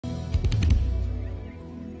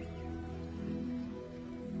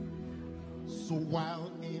So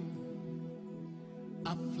while in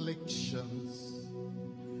afflictions,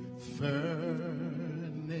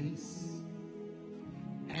 furnace,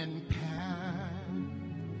 and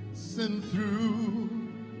passing through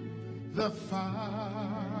the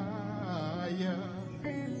fire,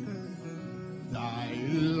 thy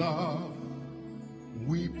love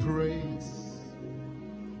we praise,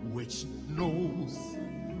 which knows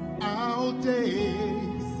our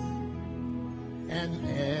days and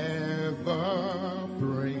ever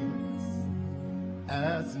brings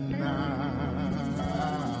us nigh.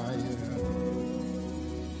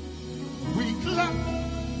 We clap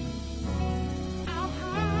our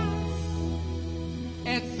hands,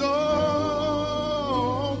 exalting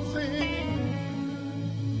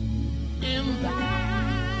in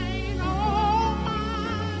thine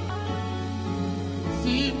almighty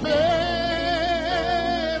favor,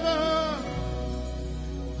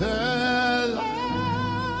 the love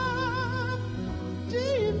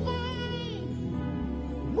divine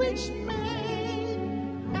which made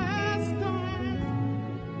us die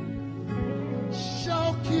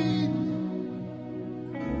shall keep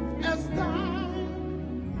us thine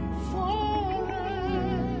forever.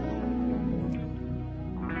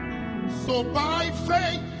 So by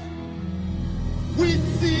faith we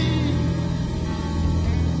see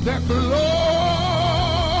the glory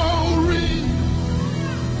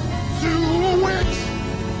to which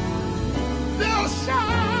thou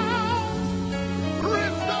shalt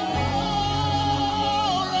restore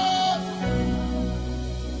us.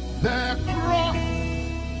 The cross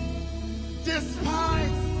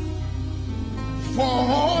despised for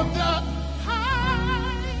the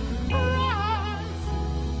high price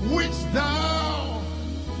which thou